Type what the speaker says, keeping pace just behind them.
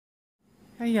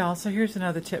Hey y'all, so here's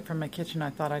another tip from my kitchen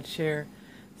I thought I'd share.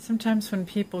 Sometimes when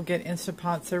people get Instant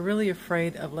Pots, they're really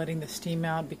afraid of letting the steam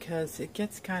out because it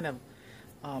gets kind of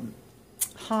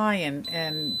high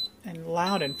and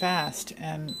loud and fast,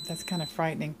 and that's kind of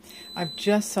frightening. I've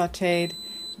just sauteed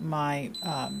my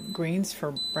greens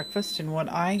for breakfast, and what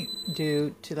I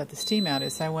do to let the steam out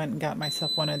is I went and got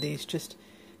myself one of these just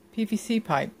PVC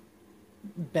pipe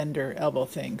bender elbow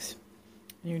things.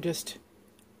 You just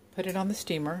put it on the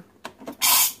steamer,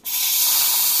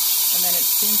 and then it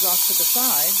steams off to the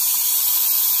side,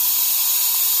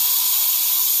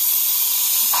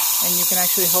 and you can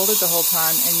actually hold it the whole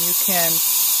time, and you can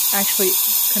actually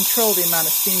control the amount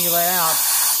of steam you let out,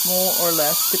 more or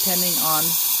less, depending on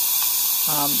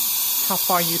how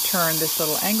far you turn this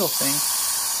little angle thing.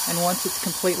 And once it's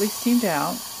completely steamed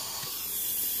out,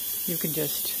 you can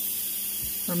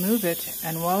just remove it,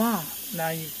 and voila! Now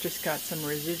you've just got some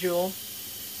residual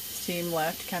steam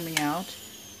left coming out,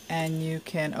 and you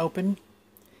can open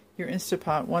your Instant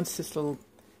Pot once this little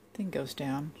thing goes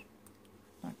down.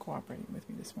 Not cooperating with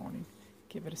me this morning.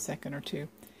 Give it a second or two.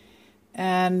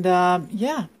 And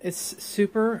yeah, it's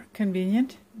super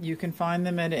convenient. You can find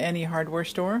them at any hardware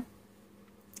store.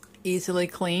 Easily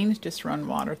cleaned, just run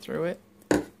water through it.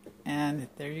 And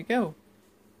there you go.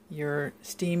 Your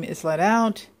steam is let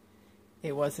out.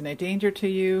 It wasn't a danger to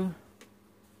you.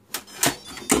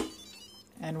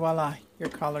 And voila, your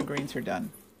collard greens are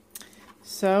done.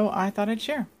 So I thought I'd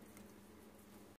share.